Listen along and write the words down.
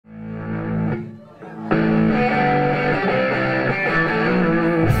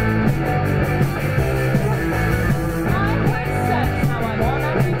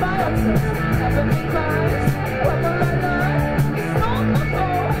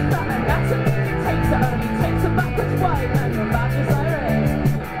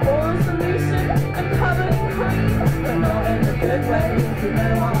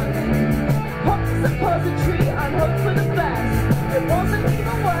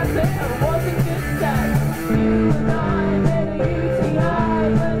it wasn't good sex. You and I made a UTI,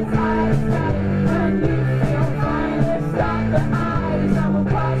 but it's eyes got it. When you feel fine, let's stop the eyes. I will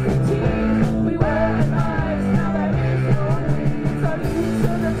cross the T's. We were alive, now there is no need. So you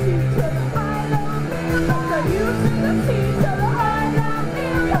to the T to the I don't feel. So you to the T to the I don't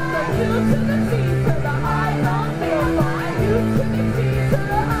feel. So you to the T to the I don't feel fine. You to the T to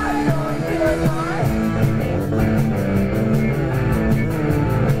the I don't feel fine.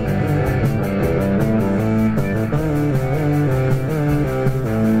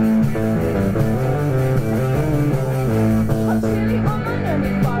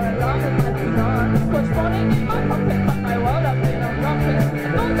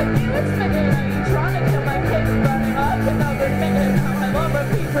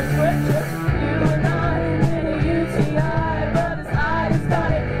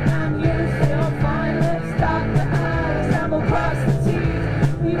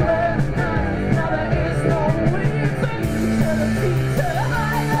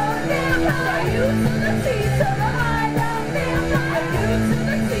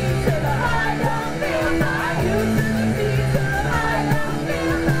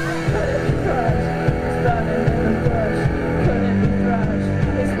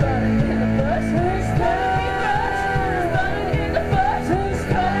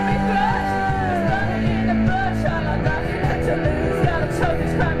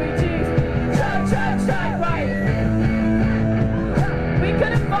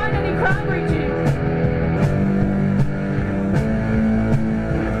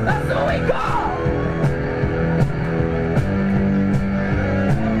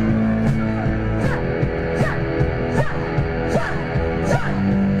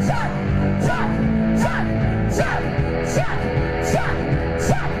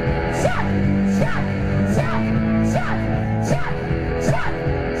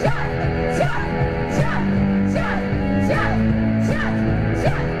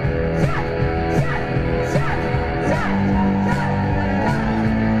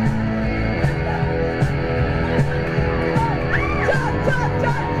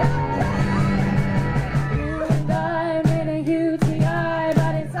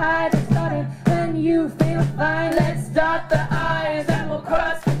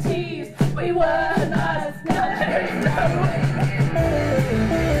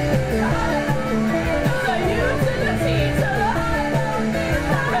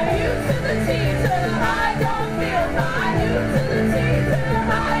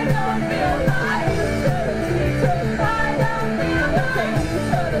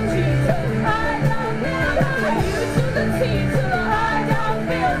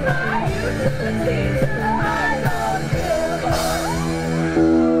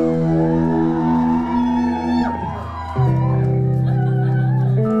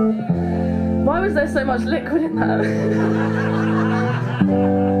 There's so much liquid in that.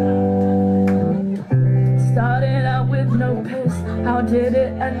 Started out with no piss. How did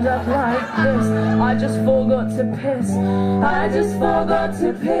it end up like this? I just forgot to piss. I just forgot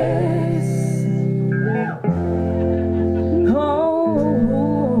to piss. Oh,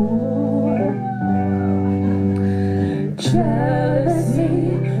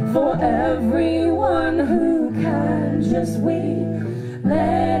 jealousy for everyone who can just weep.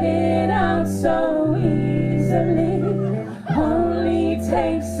 Let it out so easily. Only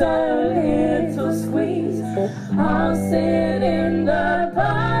takes a little squeeze. I'll sit in the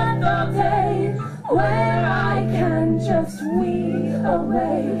bath all day, where I can just weep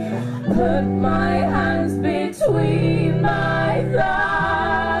away. Put my hands between my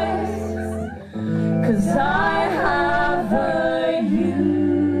thighs, 'cause I have a UTI.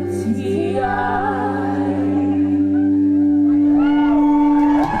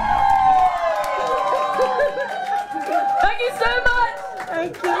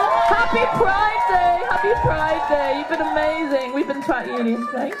 Happy Pride Day! Happy Pride Day! You've been amazing. We've been Twat Union.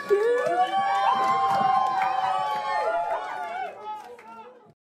 Thank you.